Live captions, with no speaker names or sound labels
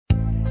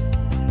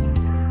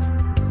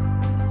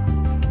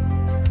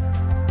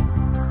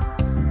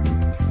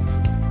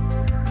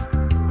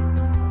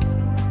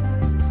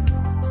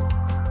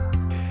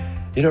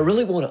I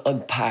really want to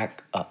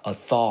unpack a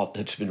thought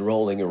that's been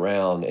rolling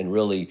around, and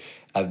really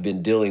I've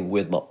been dealing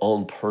with my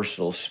own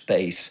personal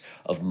space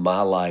of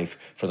my life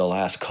for the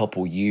last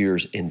couple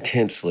years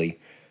intensely.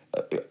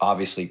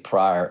 Obviously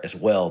prior as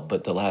well,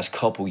 but the last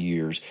couple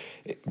years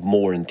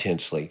more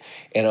intensely.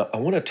 And I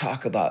want to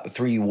talk about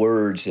three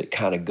words that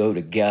kind of go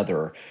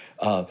together.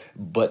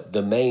 But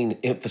the main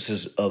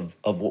emphasis of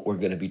what we're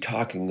going to be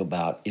talking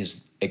about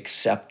is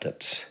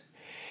acceptance.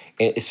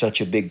 It's such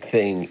a big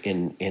thing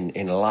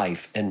in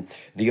life. And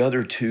the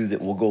other two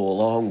that will go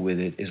along with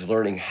it is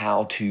learning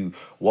how to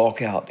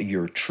walk out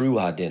your true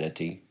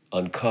identity,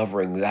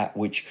 uncovering that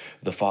which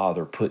the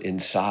Father put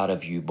inside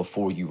of you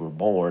before you were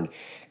born,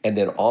 and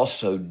then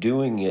also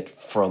doing it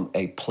from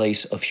a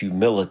place of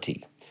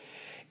humility.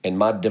 And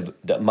my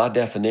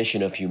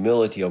definition of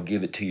humility, I'll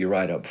give it to you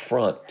right up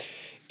front,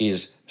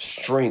 is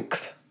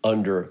strength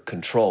under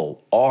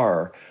control,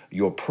 are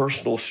your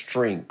personal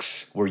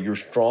strengths where you're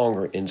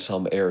stronger in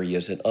some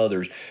areas than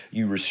others.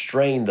 You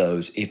restrain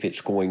those if it's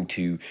going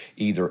to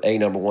either A,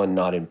 number one,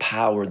 not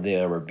empower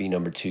them, or B,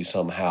 number two,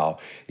 somehow,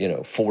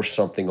 force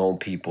something on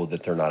people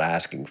that they're not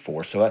asking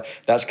for. So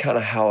that's kind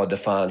of how I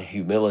define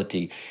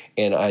humility.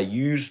 And I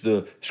use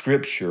the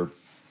scripture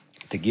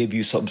to give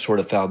you some sort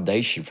of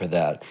foundation for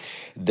that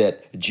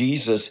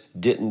Jesus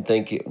didn't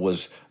think it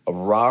was a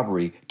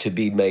robbery to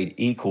be made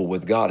equal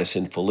with God. It's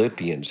in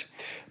Philippians,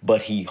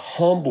 but he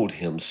humbled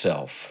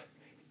himself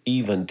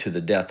even to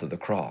the death of the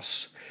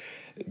cross.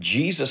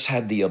 Jesus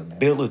had the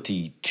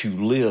ability to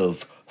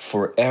live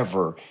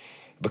forever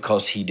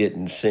because he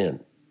didn't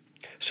sin.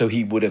 So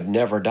he would have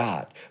never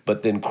died.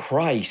 But then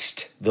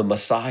Christ, the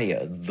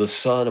Messiah, the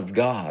Son of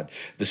God,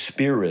 the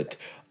Spirit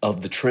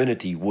of the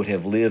Trinity, would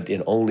have lived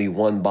in only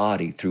one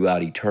body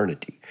throughout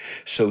eternity.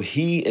 So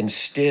he,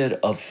 instead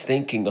of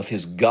thinking of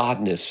his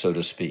godness, so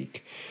to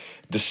speak,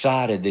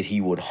 decided that he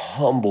would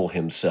humble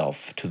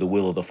himself to the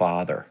will of the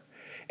Father.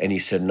 And he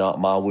said, not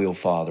my will,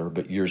 Father,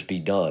 but yours be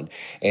done.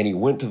 And he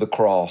went to the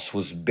cross,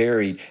 was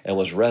buried, and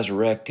was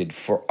resurrected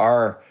for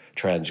our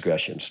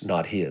transgressions,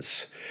 not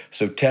his.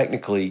 So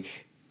technically,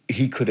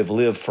 he could have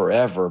lived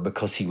forever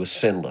because he was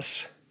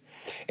sinless.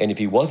 And if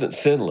he wasn't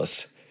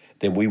sinless,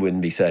 then we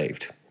wouldn't be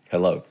saved.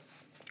 Hello.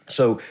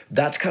 So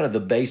that's kind of the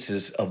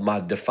basis of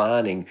my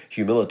defining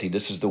humility.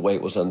 This is the way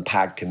it was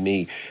unpacked to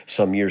me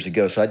some years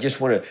ago. So I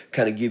just want to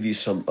kind of give you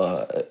some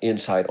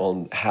insight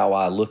on how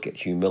I look at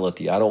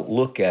humility. I don't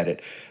look at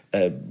it.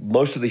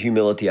 Most of the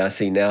humility I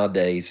see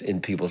nowadays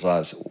in people's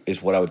lives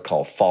is what I would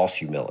call false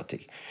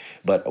humility.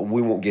 But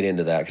we won't get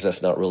into that because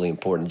that's not really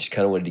important. Just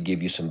kind of wanted to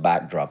give you some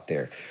backdrop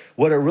there.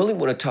 What I really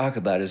want to talk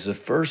about is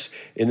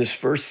in this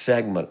first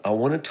segment, I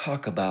want to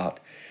talk about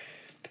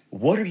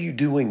what are you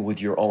doing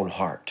with your own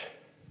heart?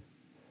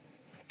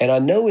 And I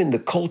know in the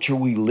culture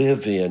we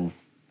live in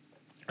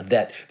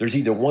that there's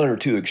either one or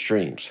two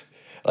extremes.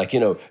 Like,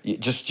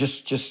 just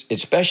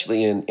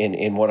especially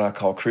in what I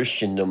call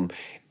Christendom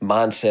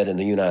mindset in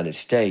the United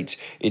States,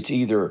 it's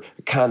either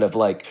kind of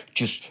like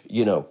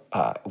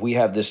we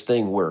have this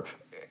thing where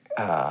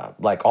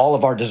like all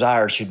of our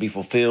desires should be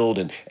fulfilled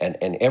and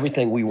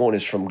everything we want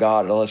is from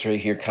God. And let's really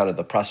hear kind of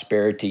the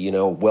prosperity,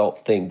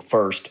 wealth thing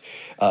first,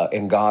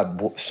 and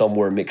God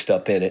somewhere mixed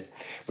up in it,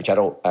 which I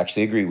don't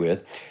actually agree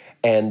with.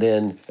 And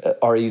then,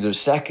 or either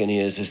second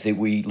is that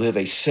we live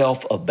a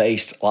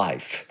self-abased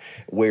life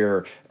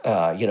where,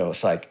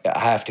 it's like I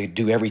have to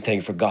do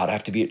everything for God. I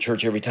have to be at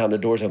church every time the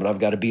doors open. I've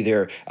got to be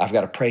there. I've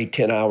got to pray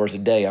 10 hours a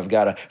day. I've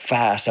got to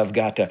fast. I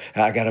got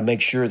to make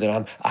sure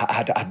that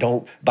I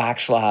don't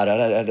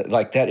backslide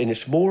like that. And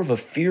it's more of a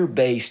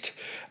fear-based,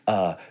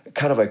 kind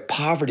of a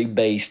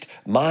poverty-based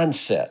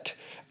mindset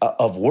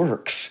of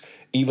works,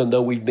 even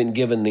though we've been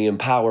given the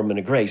empowerment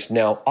of grace.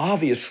 Now,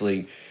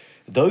 obviously,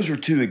 those are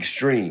two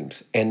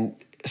extremes, and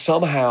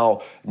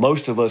somehow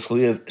most of us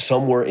live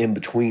somewhere in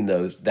between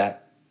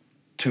that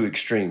two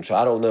extremes. So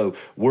I don't know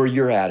where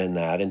you're at in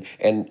that, and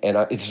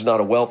it's not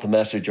a wealth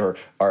message or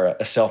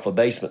a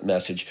self-abasement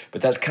message,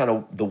 but that's kind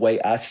of the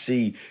way I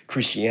see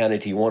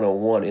Christianity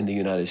 101 in the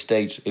United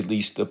States, at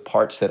least the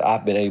parts that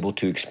I've been able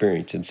to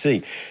experience and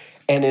see,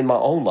 and in my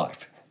own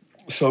life.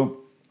 So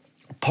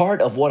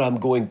part of what I'm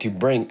going to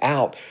bring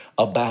out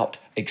about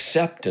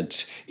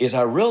acceptance is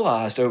I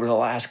realized over the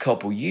last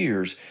couple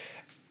years,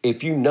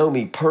 if you know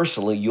me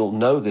personally, you'll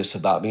know this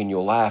about me and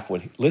you'll laugh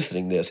when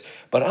listening to this,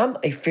 but I'm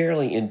a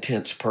fairly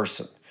intense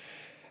person.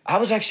 I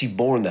was actually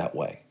born that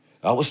way.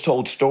 I was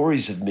told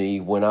stories of me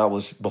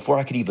before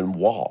I could even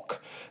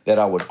walk, that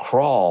I would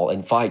crawl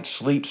and fight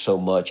sleep so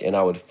much, and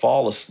I would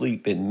fall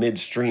asleep in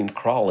midstream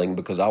crawling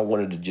because I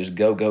wanted to just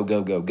go, go,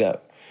 go, go, go.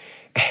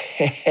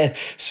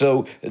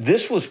 So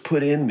this was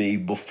put in me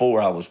before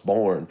I was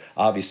born,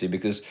 obviously,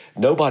 because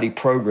nobody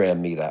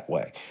programmed me that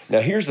way.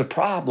 Now, here's the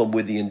problem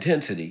with the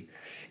intensity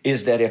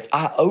is that if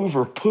I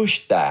over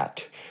push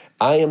that,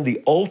 I am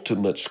the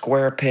ultimate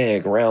square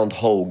peg, round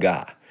hole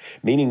guy.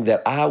 meaning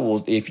that I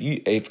will,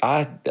 if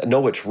I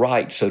know it's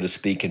right, so to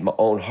speak, in my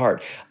own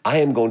heart, I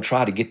am going to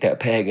try to get that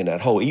peg in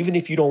that hole, even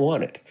if you don't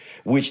want it,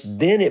 which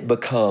then it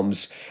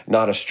becomes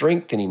not a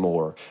strength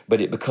anymore,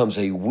 but it becomes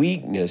a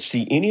weakness.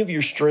 See, any of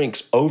your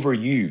strengths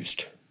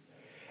overused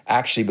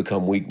actually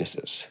become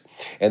weaknesses,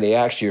 and they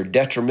actually are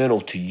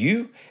detrimental to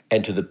you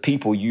and to the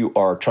people you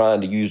are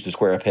trying to use the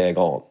square peg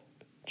on.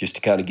 Just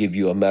to kind of give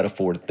you a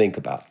metaphor to think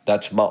about.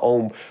 That's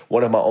one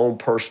of my own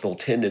personal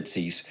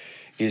tendencies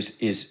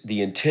is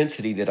the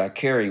intensity that I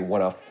carry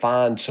when I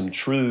find some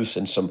truths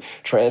and some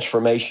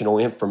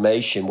transformational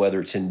information, whether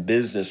it's in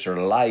business or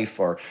life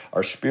or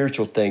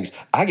spiritual things.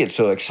 I get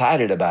so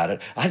excited about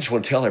it, I just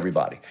want to tell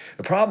everybody.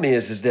 The problem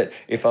is that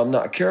if I'm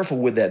not careful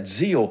with that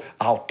zeal,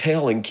 I'll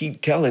tell and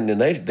keep telling,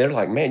 and they're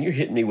like, man, you're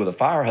hitting me with a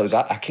fire hose.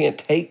 I can't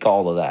take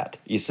all of that,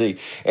 you see.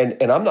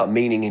 And I'm not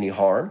meaning any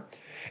harm.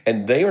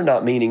 And they are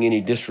not meaning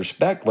any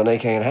disrespect when they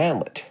can't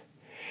handle it.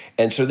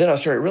 And so then I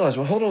started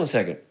realizing, well, hold on a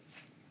second.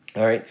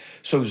 All right.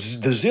 So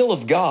the zeal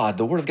of God,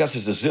 the Word of God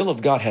says the zeal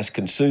of God has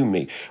consumed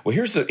me. Well,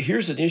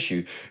 here's an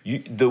issue.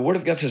 The Word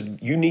of God says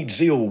you need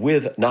zeal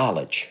with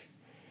knowledge.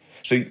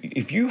 So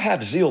if you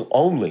have zeal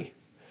only,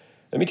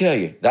 let me tell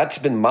you, that's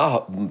been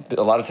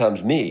a lot of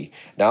times me.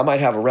 Now, I might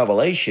have a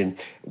revelation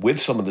with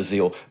some of the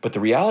zeal, but the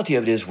reality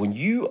of it is when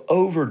you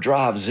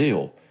overdrive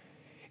zeal,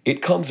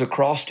 it comes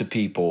across to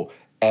people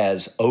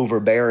as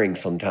overbearing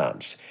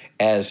sometimes,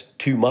 as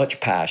too much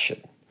passion,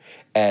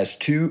 as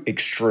too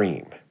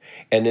extreme.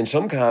 And then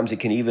sometimes it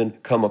can even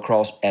come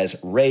across as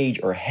rage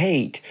or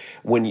hate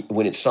when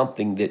it's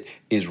something that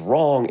is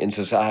wrong in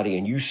society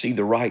and you see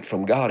the right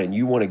from God and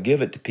you want to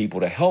give it to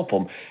people to help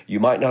them. You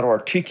might not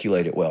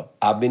articulate it well.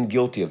 I've been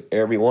guilty of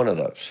every one of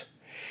those.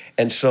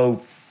 And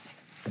so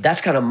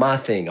that's kind of my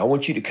thing. I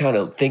want you to kind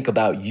of think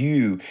about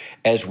you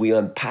as we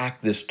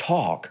unpack this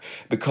talk,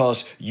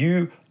 because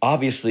you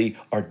obviously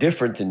are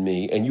different than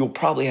me, and you'll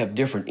probably have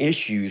different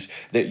issues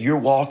that you're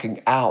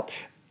walking out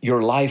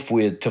your life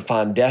with to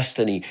find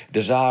destiny,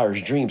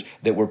 desires, dreams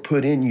that were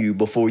put in you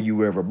before you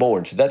were ever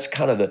born. So that's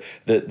kind of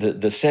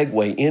the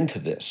segue into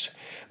this.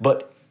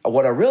 But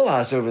what I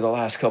realized over the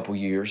last couple of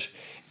years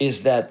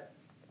is that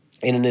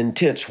in an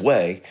intense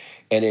way,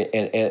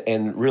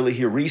 and really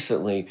here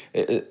recently,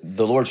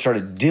 the Lord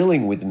started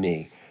dealing with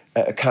me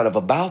kind of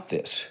about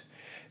this.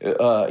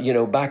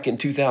 Back in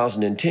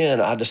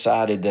 2010, I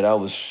decided that I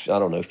was,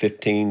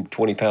 15,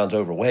 20 pounds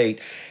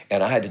overweight,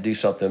 and I had to do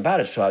something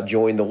about it. So I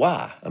joined the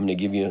Y. I'm going to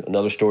give you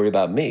another story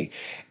about me.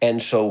 And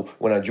so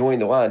when I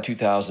joined the Y in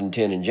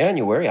 2010 in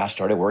January, I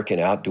started working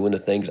out, doing the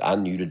things I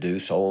knew to do,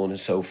 so on and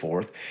so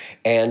forth.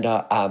 And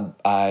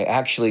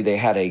they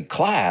had a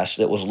class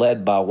that was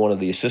led by one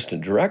of the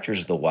assistant directors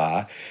of the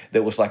Y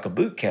that was like a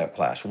boot camp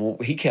class. Well,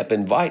 he kept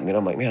inviting me, and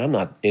I'm like, man, I'm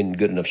not in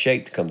good enough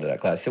shape to come to that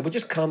class. He said, well,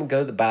 just come and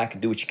go to the back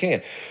and do what you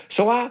can.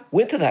 So I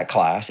went to that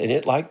class, and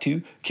it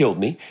killed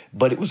me,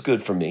 but it was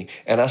good for me.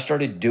 And I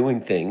started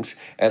doing things,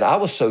 and I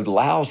was so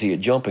lousy at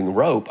jumping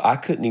rope, I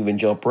couldn't even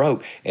jump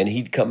rope. And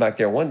he'd come back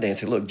there one day and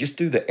say, look, just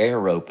do the air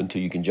rope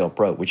until you can jump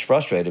rope, which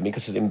frustrated me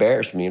because it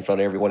embarrassed me in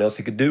front of everyone else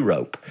who could do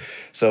rope.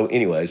 So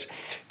anyways,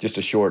 just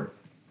a short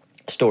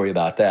story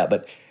about that.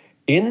 But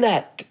in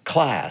that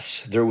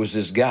class, there was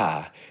this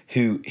guy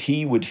who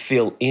he would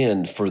fill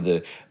in for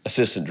the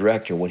assistant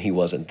director when he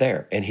wasn't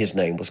there, and his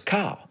name was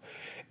Kyle.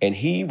 And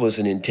he was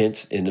an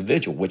intense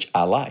individual, which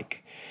I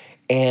like.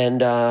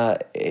 And,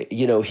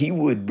 he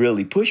would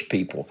really push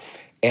people.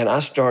 And I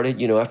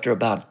started, after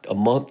about a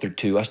month or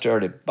two,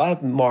 by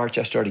March,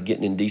 I started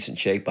getting in decent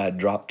shape. I had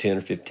dropped 10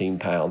 or 15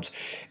 pounds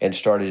and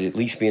started at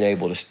least being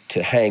able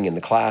to hang in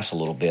the class a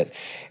little bit.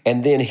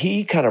 And then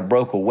he kind of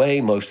broke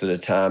away most of the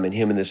time, and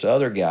him and this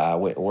other guy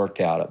went and worked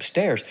out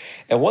upstairs.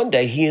 And one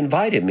day he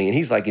invited me, and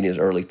he's like in his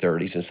early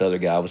 30s, and this other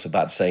guy was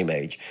about the same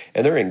age.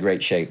 And they're in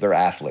great shape. They're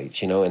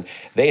athletes, and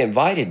they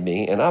invited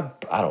me, and I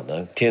don't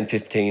know, 10,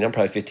 15, I'm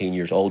probably 15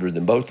 years older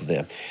than both of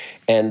them.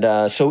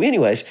 And so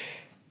anyways,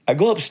 I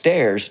go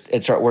upstairs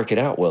and start working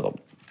out with them.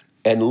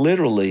 And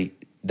literally,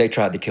 they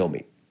tried to kill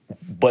me.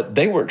 But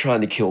they weren't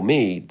trying to kill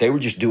me. They were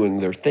just doing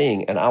their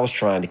thing, and I was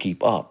trying to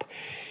keep up.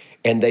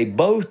 And they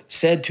both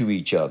said to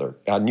each other,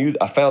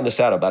 I found this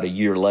out about a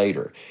year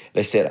later.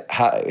 They said,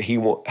 how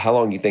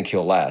long do you think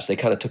he'll last? They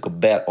kind of took a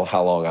bet on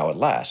how long I would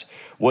last.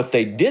 What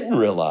they didn't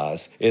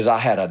realize is I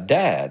had a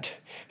dad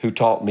who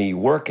taught me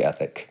work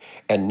ethic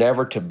and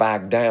never to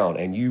back down.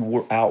 And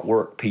you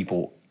outwork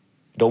people.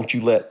 Don't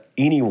you let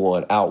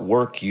anyone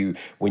outwork you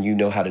when you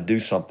know how to do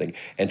something.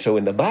 And so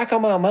in the back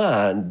of my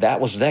mind,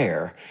 that was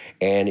there,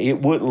 and it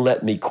wouldn't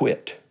let me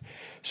quit.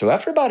 So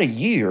after about a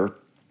year,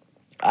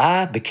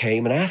 I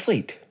became an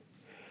athlete.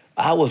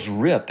 I was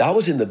ripped. I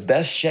was in the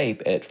best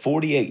shape at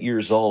 48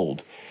 years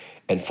old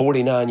and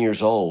 49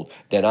 years old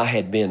than I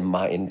had been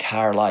my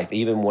entire life,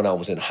 even when I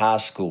was in high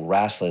school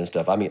wrestling and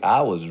stuff. I mean,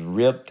 I was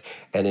ripped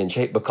and in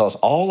shape because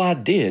all I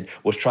did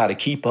was try to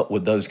keep up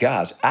with those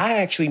guys. I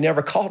actually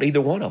never caught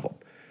either one of them,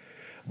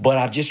 but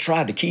I just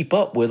tried to keep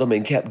up with them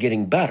and kept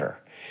getting better.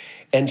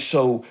 And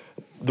so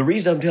the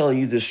reason I'm telling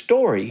you this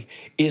story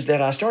is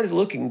that I started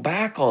looking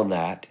back on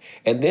that.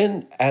 And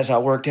then as I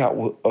worked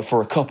out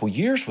for a couple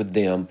years with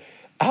them,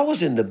 I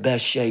was in the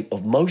best shape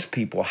of most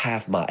people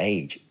half my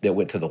age that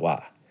went to the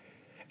Y.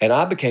 And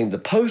I became the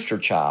poster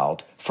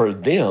child for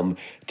them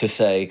to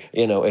say,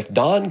 if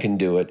Don can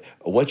do it,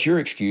 what's your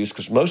excuse?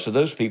 Because most of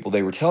those people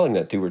they were telling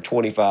that to were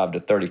 25 to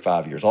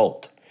 35 years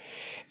old.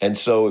 And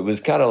so it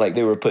was kind of like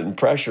they were putting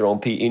pressure on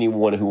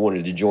anyone who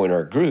wanted to join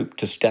our group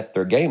to step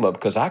their game up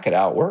because I could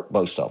outwork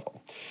most of them.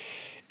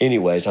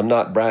 Anyways, I'm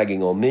not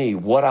bragging on me.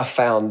 What I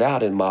found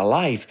out in my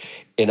life,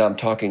 and I'm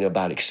talking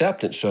about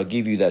acceptance, so I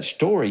give you that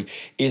story,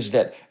 is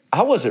that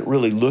I wasn't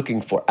really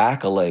looking for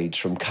accolades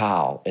from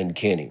Kyle and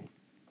Kenny.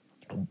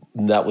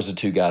 And that was the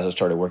two guys I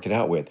started working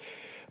out with.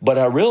 But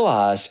I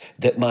realized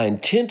that my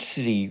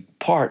intensity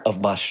part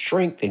of my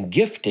strength and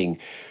gifting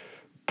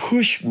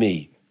pushed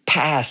me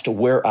past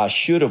where I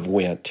should have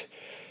went.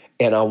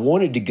 And I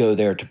wanted to go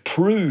there to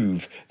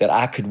prove that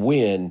I could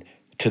win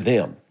to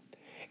them.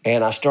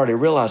 And I started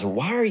realizing,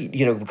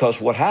 because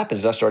what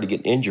happens is I started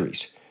getting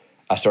injuries.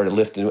 I started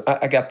lifting.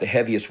 I got the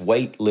heaviest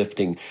weight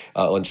lifting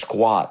on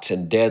squats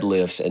and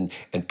deadlifts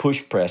and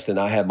push press than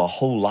I had my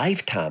whole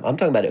lifetime. I'm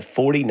talking about at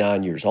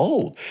 49 years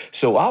old.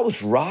 So I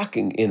was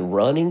rocking in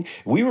running.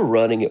 We were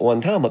running at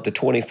one time up to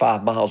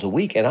 25 miles a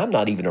week, and I'm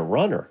not even a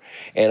runner.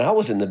 And I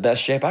was in the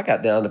best shape. I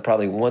got down to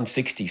probably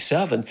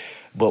 167.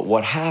 But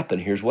what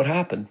happened? Here's what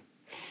happened.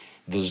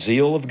 The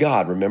zeal of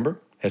God, remember,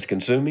 has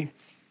consumed me.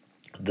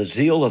 The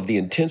zeal of the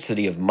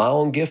intensity of my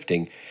own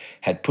gifting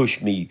had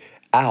pushed me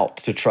out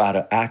to try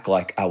to act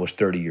like I was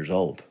 30 years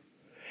old.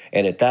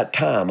 And at that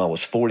time, I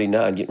was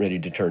 49, getting ready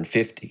to turn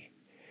 50.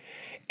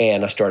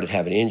 And I started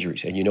having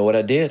injuries. And you know what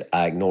I did?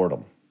 I ignored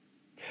them.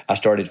 I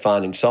started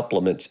finding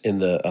supplements in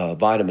the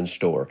vitamin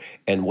store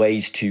and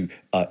ways to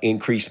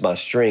increase my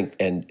strength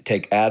and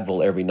take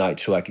Advil every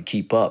night so I could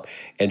keep up.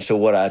 And so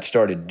what I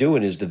started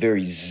doing is the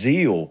very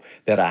zeal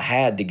that I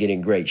had to get in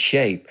great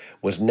shape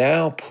was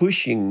now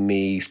pushing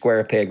me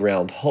square peg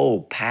round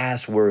hole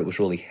past where it was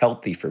really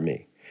healthy for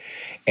me.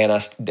 And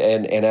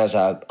as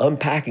I'm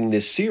unpacking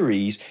this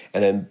series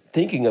and I'm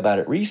thinking about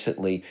it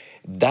recently,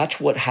 that's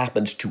what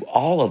happens to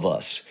all of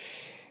us.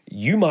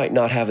 You might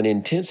not have an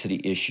intensity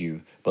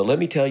issue, but let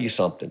me tell you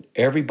something.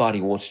 Everybody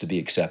wants to be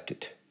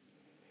accepted.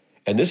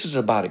 And this is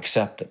about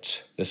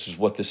acceptance. This is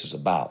what this is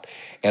about.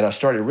 And I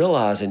started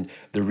realizing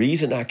the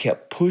reason I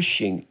kept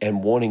pushing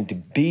and wanting to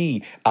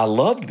be, I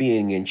loved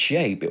being in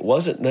shape. It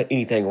wasn't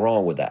anything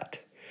wrong with that.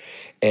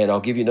 And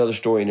I'll give you another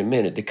story in a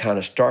minute to kind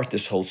of start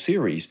this whole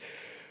series.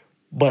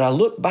 But I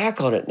look back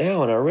on it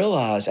now and I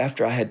realize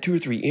after I had 2 or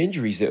 3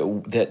 injuries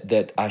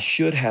that I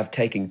should have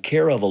taken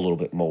care of a little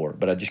bit more,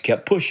 but I just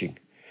kept pushing.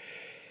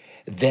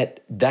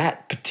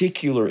 That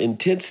particular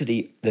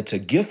intensity that's a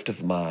gift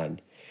of mine,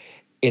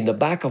 in the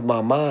back of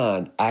my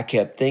mind, I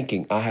kept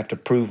thinking, I have to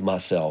prove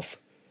myself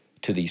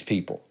to these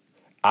people.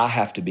 I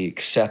have to be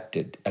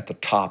accepted at the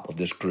top of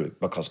this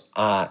group because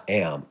I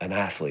am an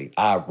athlete.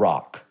 I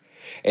rock.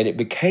 And it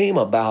became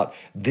about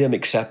them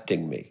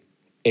accepting me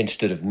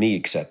instead of me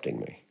accepting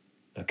me.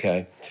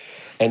 Okay.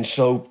 And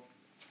so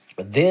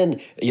then,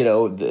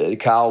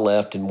 Kyle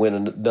left and went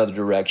another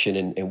direction,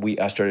 and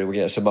I started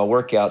working out. So my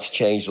workouts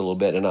changed a little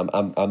bit, and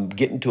I'm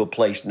getting to a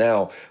place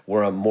now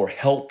where I'm more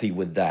healthy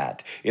with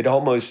that. It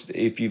almost,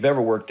 if you've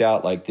ever worked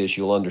out like this,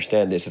 you'll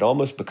understand this. It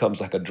almost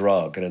becomes like a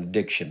drug, an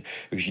addiction,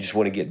 because you just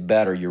want to get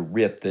better. You're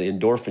ripped. The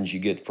endorphins you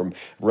get from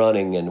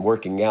running and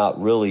working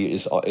out really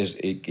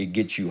it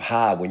gets you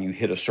high when you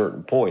hit a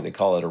certain point. They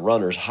call it a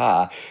runner's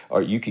high,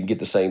 or you can get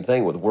the same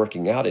thing with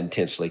working out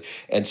intensely.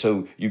 And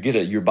so you get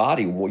your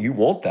body, you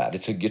want that.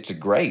 It's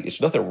great.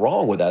 It's nothing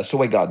wrong with that. It's the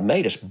way God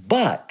made us.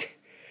 But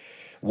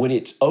when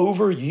it's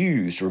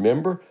overused,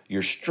 remember,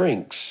 your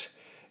strengths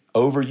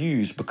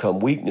overused become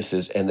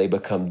weaknesses and they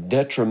become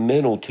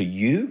detrimental to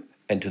you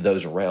and to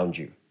those around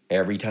you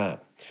every time.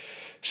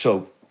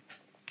 So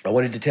I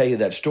wanted to tell you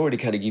that story to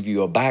kind of give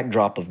you a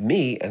backdrop of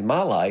me and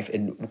my life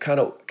and kind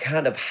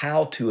of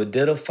how to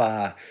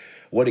identify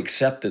what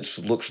acceptance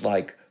looks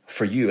like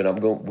for you.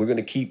 And we're going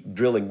to keep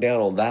drilling down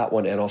on that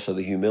one and also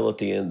the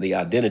humility and the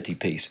identity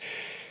piece.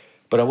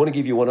 But I want to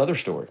give you one other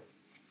story.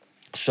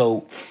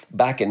 So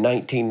back in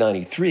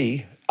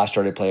 1993, I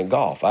started playing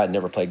golf. I had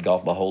never played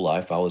golf my whole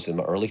life. I was in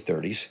my early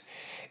 30s.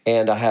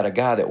 And I had a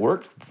guy that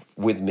worked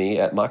with me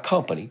at my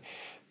company,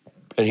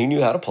 and he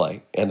knew how to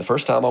play. And the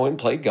first time I went and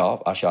played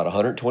golf, I shot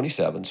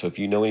 127. So if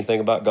you know anything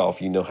about golf,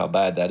 you know how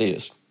bad that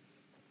is.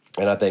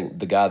 And I think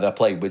the guy that I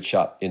played with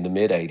shot in the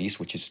mid-80s,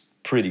 which is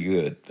pretty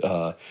good.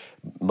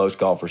 Most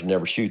golfers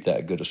never shoot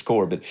that good a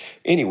score. But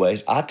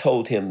anyways, I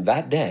told him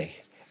that day,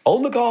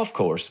 on the golf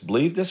course,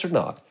 believe this or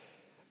not,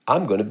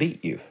 I'm going to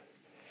beat you.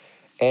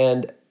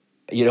 And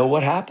you know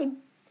what happened?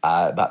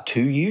 About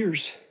 2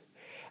 years,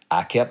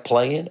 I kept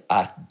playing.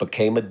 I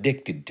became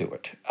addicted to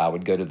it. I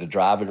would go to the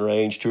driving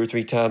range 2 or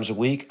 3 times a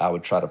week. I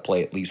would try to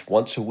play at least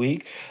once a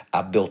week.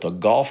 I built a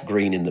golf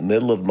green in the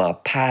middle of my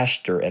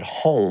pasture at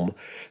home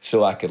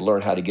so I could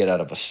learn how to get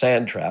out of a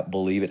sand trap.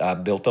 Believe it, I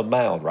built a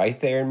mound right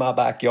there in my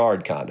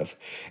backyard, kind of.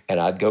 And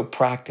I'd go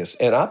practice.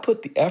 And I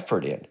put the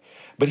effort in.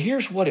 But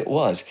here's what it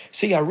was.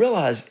 See, I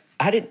realized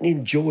I didn't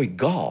enjoy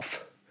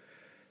golf.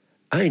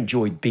 I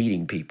enjoyed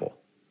beating people.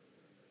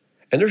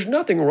 And there's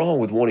nothing wrong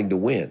with wanting to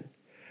win.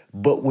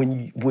 But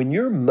when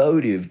your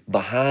motive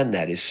behind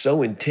that is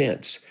so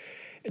intense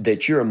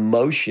that your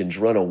emotions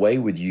run away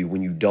with you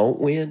when you don't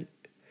win,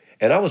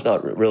 and I was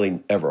not really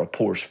ever a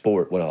poor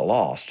sport when I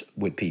lost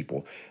with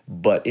people,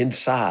 but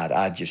inside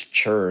I just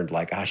churned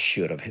like I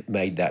should have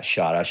made that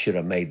shot. I should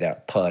have made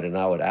that putt, and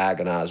I would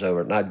agonize over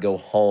it. And I'd go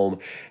home,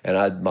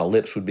 and my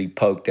lips would be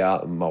poked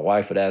out, and my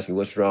wife would ask me,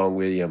 "What's wrong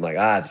with you?" I'm like,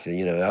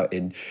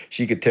 and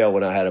she could tell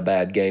when I had a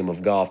bad game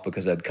of golf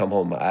because I'd come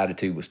home, my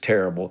attitude was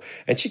terrible,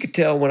 and she could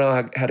tell when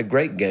I had a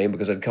great game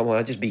because I'd come home,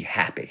 I'd just be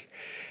happy.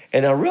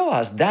 And I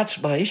realized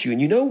that's my issue,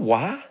 and you know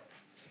why?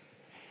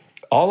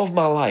 All of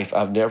my life,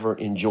 I've never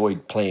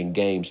enjoyed playing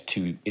games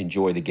to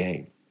enjoy the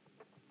game,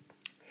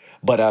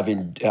 but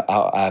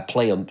I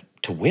play them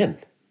to win,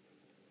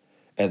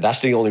 and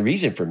that's the only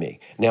reason for me.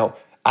 Now,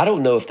 I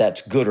don't know if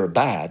that's good or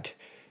bad.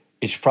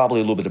 It's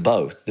probably a little bit of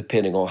both,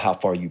 depending on how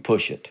far you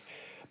push it.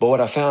 But what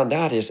I found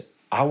out is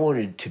I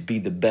wanted to be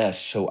the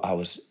best, so I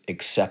was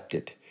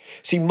accepted.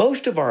 See,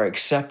 most of our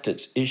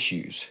acceptance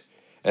issues,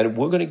 and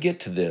we're going to get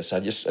to this. I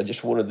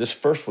just wanted this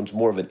first one's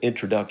more of an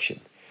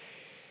introduction.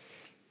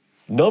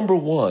 Number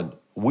one,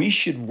 we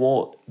should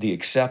want the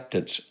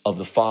acceptance of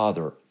the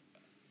Father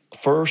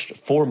first,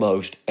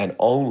 foremost, and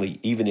only,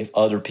 even if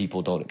other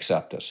people don't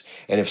accept us.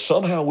 And if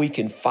somehow we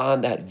can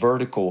find that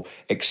vertical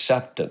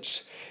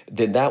acceptance,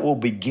 then that will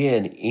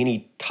begin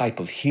any type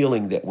of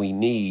healing that we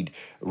need,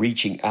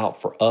 reaching out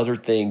for other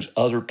things,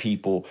 other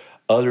people,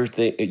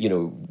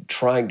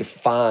 trying to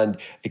find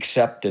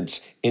acceptance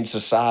in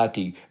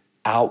society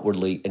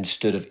outwardly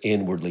instead of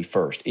inwardly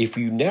first. If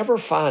you never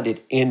find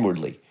it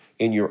inwardly,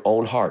 in your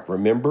own heart.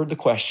 Remember the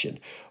question,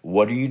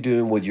 what are you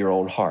doing with your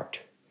own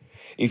heart?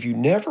 If you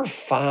never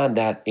find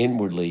that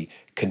inwardly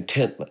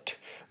contentment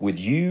with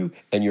you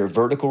and your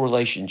vertical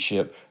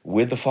relationship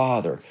with the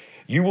Father,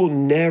 you will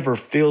never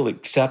feel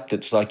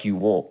acceptance like you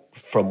want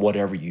from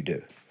whatever you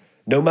do,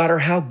 no matter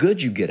how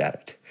good you get at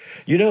it.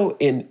 You know,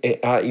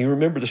 you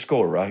remember the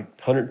score, right?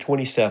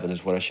 127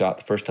 is what I shot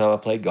the first time I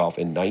played golf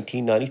in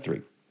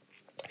 1993.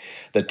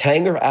 The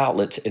Tanger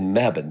Outlets in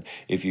Mebane,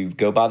 if you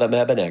go by the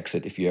Mebane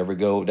exit, if you ever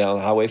go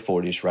down Highway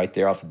 40, it's right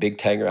there off the big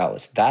Tanger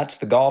Outlets. That's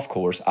the golf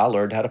course I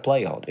learned how to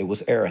play on. It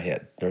was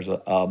Arrowhead. There's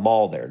a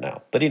mall there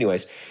now. But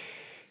anyways,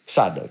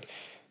 side note,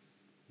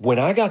 when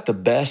I got the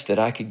best that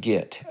I could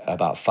get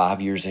about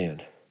 5 years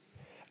in,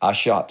 I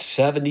shot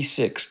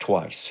 76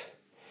 twice.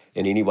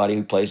 And anybody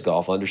who plays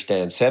golf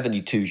understands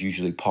 72 is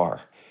usually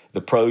par. The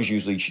pros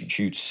usually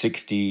shoot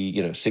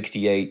 60,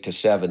 68 to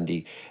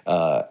 70.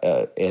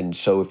 And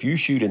so if you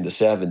shoot in the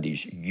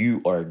 70s,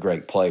 you are a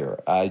great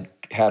player. I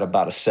had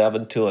about a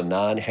 7 to a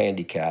 9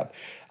 handicap.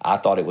 I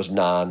thought it was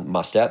 9.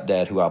 My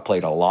stepdad, who I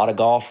played a lot of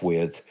golf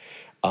with,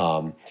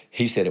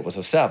 he said it was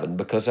a 7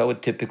 because I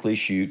would typically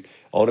shoot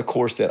on a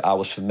course that I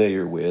was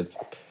familiar with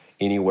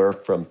anywhere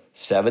from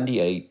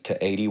 78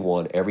 to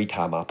 81 every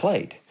time I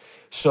played.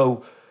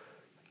 So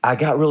I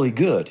got really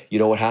good. You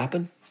know what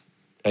happened?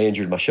 I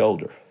injured my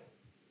shoulder.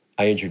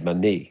 I injured my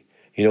knee.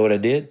 You know what I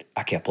did?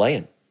 I kept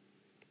playing.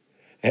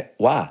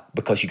 Why?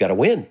 Because you got to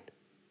win.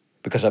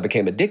 Because I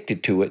became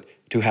addicted to it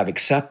to have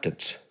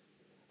acceptance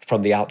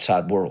from the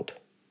outside world.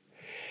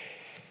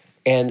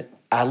 And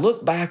I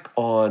look back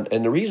on,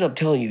 and the reason I'm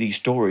telling you these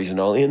stories,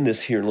 and I'll end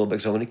this here in a little bit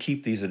because I'm going to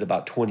keep these at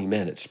about 20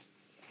 minutes.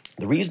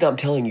 The reason I'm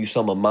telling you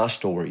some of my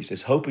stories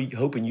is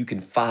hoping you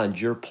can find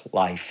your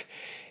life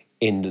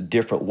in the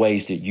different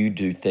ways that you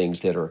do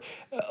things that are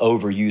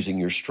overusing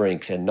your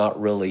strengths and not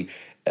really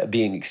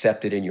being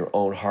accepted in your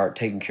own heart,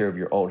 taking care of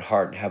your own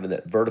heart, and having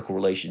that vertical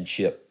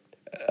relationship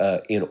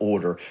in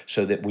order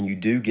so that when you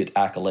do get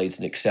accolades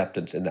and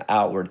acceptance in the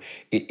outward,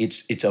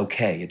 it's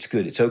okay. It's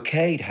good. It's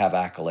okay to have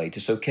accolades.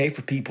 It's okay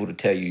for people to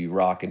tell you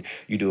rock and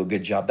you do a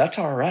good job. That's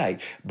all right.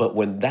 But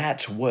when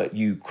that's what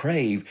you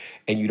crave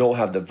and you don't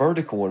have the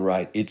vertical one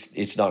right,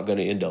 it's not going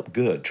to end up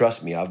good.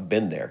 Trust me, I've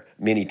been there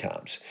many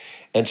times.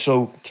 And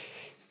so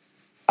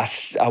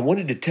I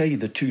wanted to tell you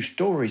the two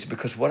stories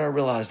because what I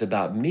realized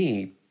about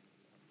me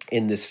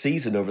in this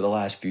season over the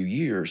last few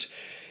years,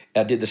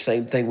 I did the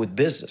same thing with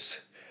business.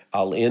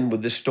 I'll end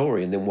with this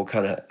story and then we'll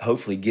kind of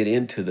hopefully get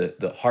into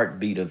the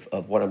heartbeat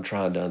of what I'm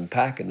trying to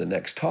unpack in the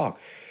next talk.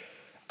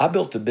 I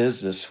built the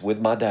business with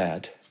my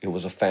dad. It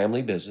was a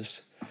family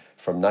business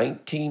from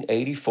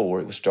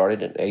 1984. It was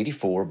started in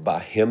 84 by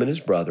him and his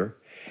brother.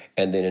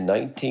 And then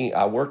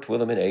I worked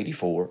with him in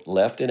 84,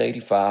 left in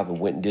 85 and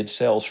went and did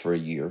sales for a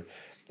year,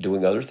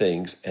 doing other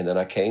things, and then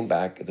I came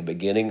back at the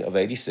beginning of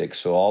 86.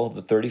 So all of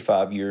the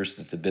 35 years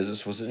that the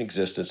business was in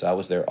existence, I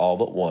was there all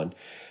but one.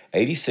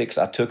 '86,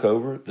 I took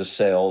over the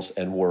sales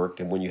and worked.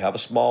 And when you have a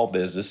small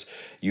business,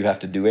 you have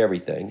to do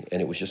everything.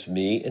 And it was just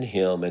me and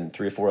him and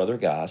three or four other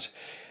guys.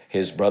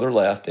 His brother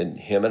left, and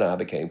him and I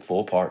became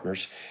full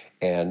partners,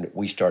 and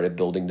we started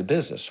building the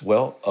business.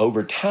 Well,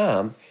 over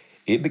time,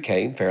 it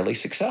became fairly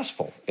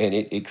successful, and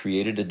it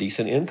created a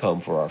decent income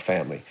for our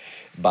family.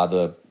 By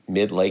the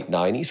mid-late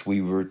 '90s,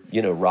 we were,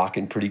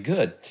 rocking pretty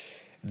good.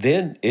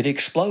 Then it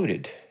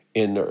exploded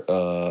in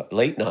the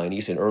late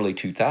 '90s and early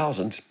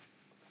 2000s,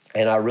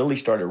 and I really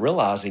started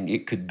realizing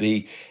it could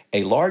be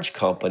a large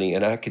company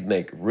and I could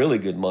make really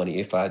good money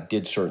if I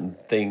did certain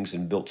things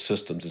and built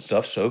systems and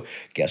stuff. So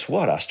guess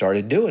what? I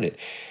started doing it.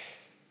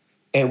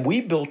 And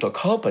we built a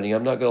company.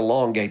 I'm not going to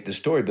elongate the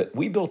story, but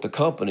we built a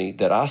company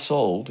that I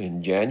sold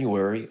in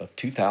January of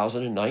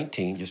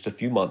 2019, just a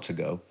few months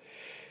ago,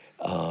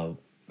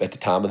 at the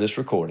time of this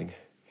recording.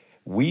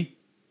 We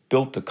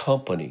built a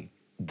company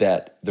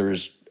that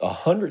there's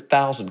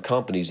 100,000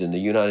 companies in the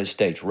United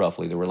States,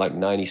 roughly. There were like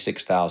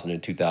 96,000 in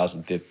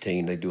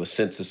 2015. They do a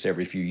census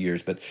every few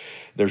years, but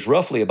there's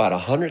roughly about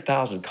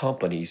 100,000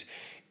 companies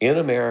in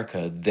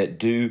America that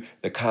do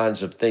the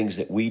kinds of things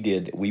that we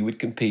did that we would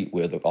compete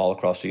with all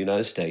across the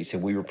United States.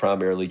 And we were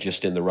primarily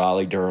just in the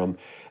Raleigh, Durham,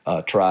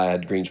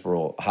 Triad,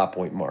 Greensboro, High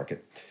Point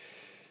market.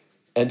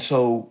 And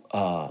so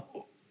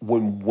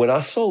when I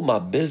sold my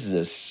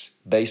business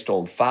based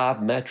on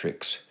five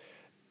metrics,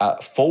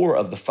 four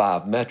of the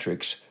five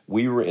metrics,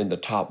 we were in the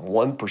top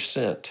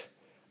 1%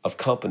 of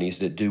companies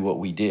that do what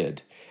we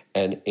did.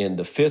 And in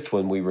the fifth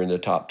one, we were in the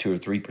top 2 or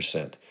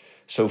 3%.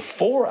 So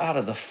four out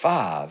of the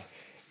five,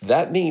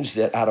 that means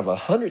that out of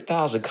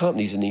 100,000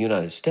 companies in the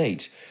United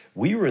States,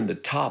 we were in the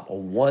top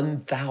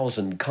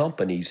 1,000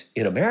 companies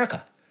in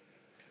America.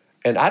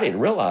 And I didn't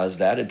realize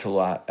that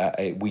until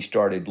we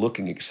started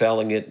looking at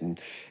selling it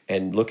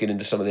and looking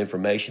into some of the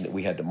information that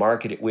we had to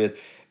market it with.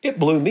 It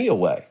blew me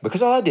away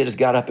because all I did is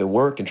got up and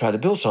worked and tried to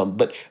build something.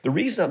 But the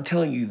reason I'm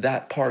telling you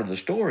that part of the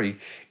story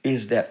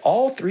is that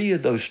all three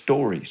of those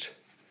stories,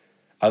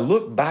 I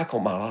look back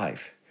on my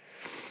life,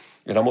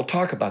 and I'm going to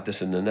talk about this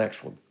in the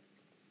next one.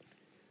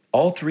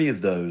 All three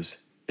of those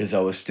is I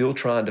was still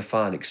trying to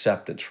find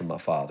acceptance from my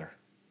father,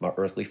 my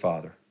earthly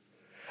father.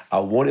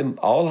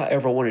 All I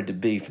ever wanted to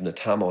be from the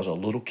time I was a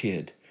little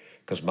kid,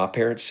 because my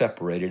parents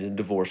separated and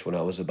divorced when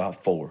I was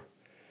about 4.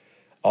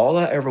 All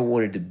I ever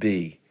wanted to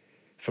be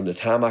from the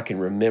time I can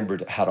remember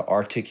how to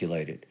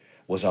articulate it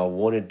was I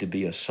wanted to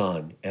be a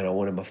son, and I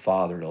wanted my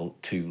father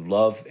to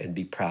love and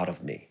be proud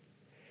of me.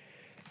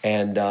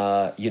 And,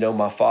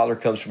 my father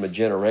comes from a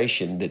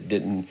generation that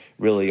didn't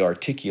really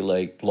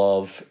articulate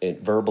love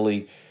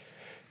verbally,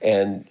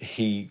 and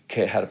he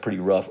had a pretty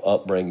rough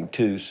upbringing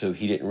too, so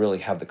he didn't really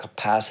have the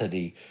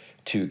capacity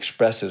to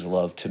express his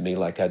love to me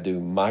like I do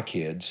my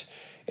kids.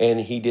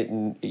 And he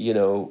didn't,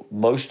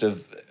 most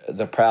of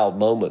the proud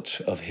moments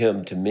of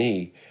him to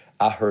me,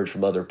 I heard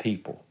from other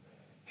people.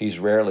 He's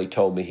rarely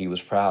told me he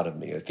was proud of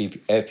me,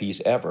 if he's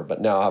ever.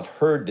 But now I've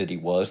heard that he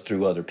was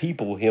through other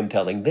people, him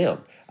telling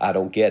them. I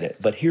don't get it.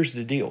 But here's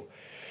the deal.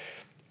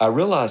 I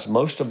realized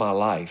most of my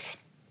life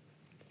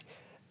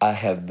I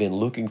have been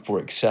looking for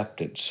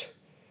acceptance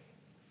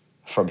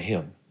from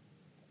him,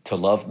 to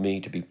love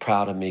me, to be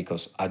proud of me,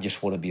 because I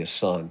just want to be a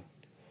son.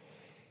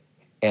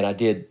 And I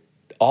did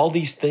all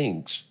these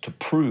things to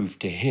prove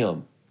to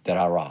him that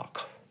I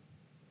rock.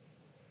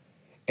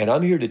 And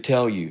I'm here to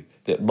tell you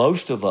that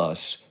most of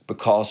us,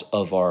 because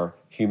of our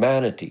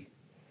humanity,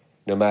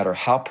 no matter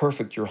how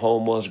perfect your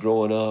home was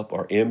growing up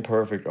or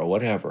imperfect or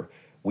whatever,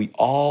 we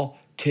all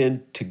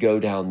tend to go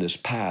down this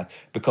path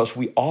because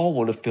we all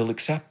want to feel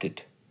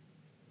accepted.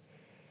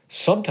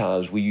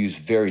 Sometimes we use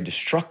very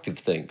destructive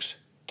things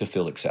to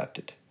feel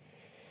accepted.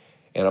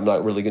 And I'm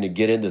not really going to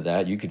get into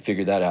that. You can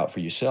figure that out for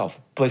yourself.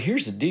 But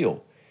here's the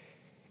deal.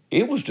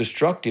 It was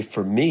destructive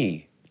for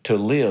me to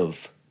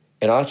live.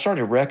 And I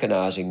started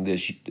recognizing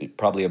this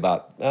probably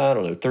about,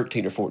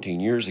 13 or 14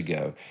 years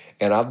ago.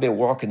 And I've been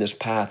walking this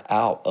path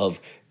out of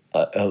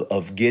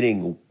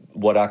getting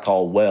what I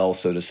call well,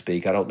 so to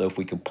speak. I don't know if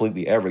we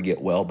completely ever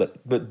get well,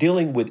 but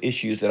dealing with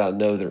issues that I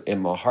know that are in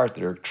my heart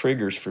that are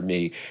triggers for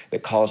me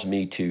that cause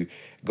me to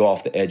go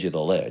off the edge of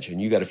the ledge. And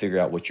you got to figure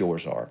out what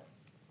yours are.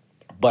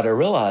 But I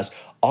realized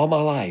all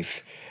my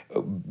life,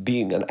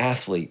 being an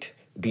athlete,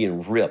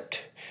 being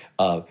ripped,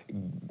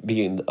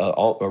 being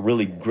a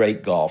really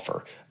great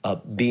golfer,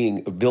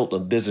 being built a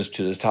business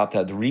to the top,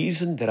 that the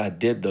reason that I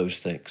did those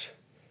things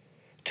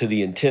to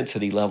the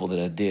intensity level that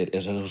I did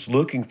is I was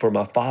looking for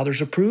my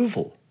father's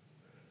approval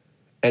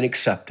and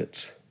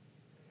acceptance.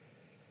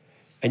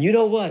 And you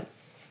know what?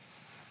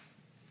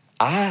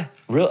 I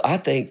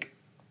think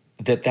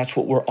that that's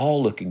what we're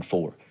all looking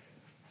for.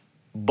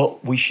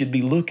 But we should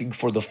be looking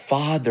for the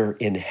Father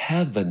in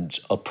heaven's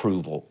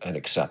approval and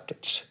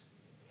acceptance,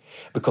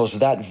 because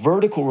that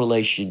vertical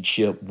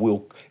relationship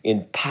will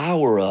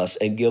empower us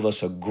and give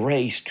us a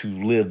grace to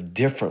live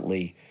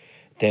differently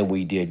than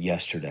we did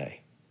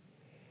yesterday.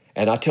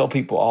 And I tell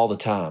people all the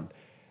time,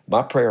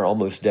 my prayer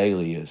almost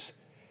daily is,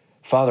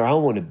 Father, I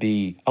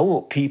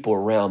want people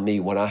around me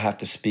when I have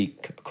to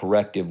speak a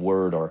corrective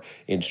word or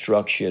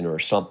instruction or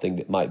something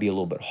that might be a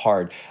little bit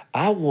hard.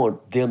 I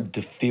want them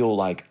to feel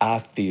like I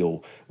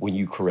feel when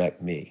you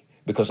correct me.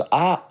 Because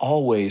I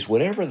always,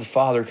 whenever the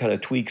Father kind of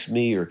tweaks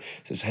me or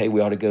says, hey,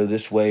 we ought to go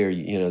this way,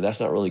 or,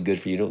 that's not really good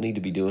for you. You don't need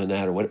to be doing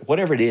that, or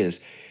whatever it is,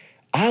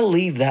 I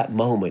leave that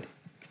moment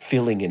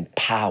feeling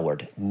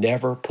empowered,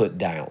 never put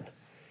down.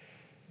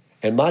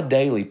 And my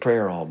daily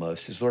prayer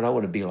almost is, Lord, I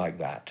want to be like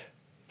that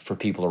for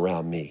people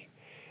around me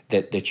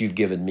that you've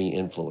given me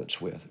influence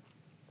with.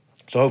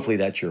 So hopefully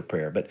that's your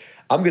prayer. But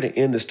I'm going to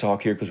end this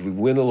talk here because we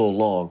went a little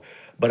long,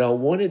 but I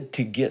wanted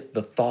to get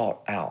the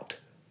thought out.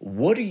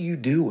 What are you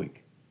doing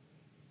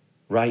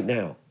right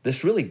now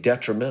that's really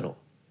detrimental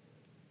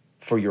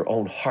for your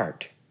own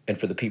heart and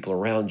for the people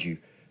around you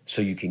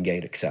so you can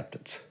gain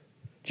acceptance?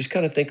 Just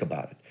kind of think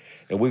about it.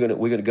 And we're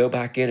gonna go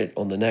back in it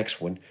on the next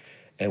one,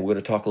 and we're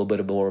going to talk a little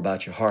bit more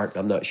about your heart.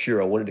 I'm not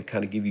sure. I wanted to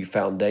kind of give you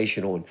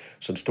foundational and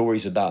some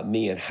stories about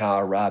me and how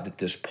I arrived at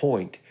this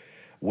point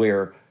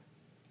where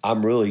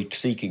I'm really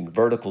seeking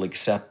vertical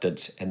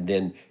acceptance. And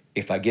then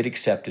if I get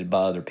accepted by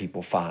other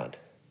people, fine.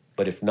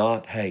 But if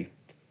not, hey,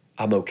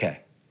 I'm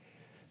okay.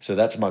 So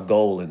that's my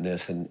goal in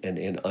this and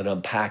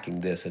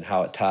unpacking this and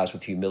how it ties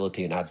with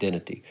humility and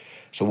identity.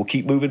 So we'll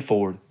keep moving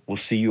forward. We'll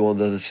see you on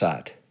the other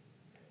side.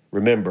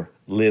 Remember,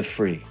 live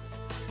free.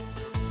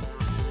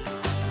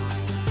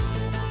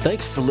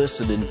 Thanks for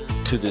listening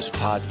to this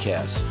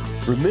podcast.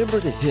 Remember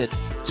to hit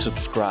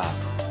subscribe.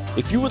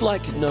 If you would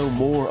like to know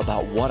more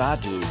about what I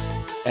do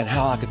and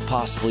how I could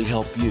possibly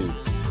help you,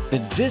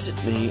 then visit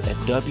me at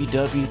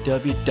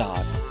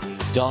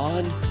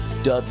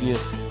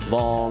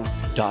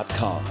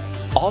www.donwlong.com.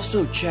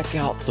 Also check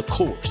out the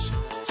course,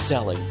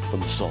 Selling from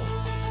the Soul.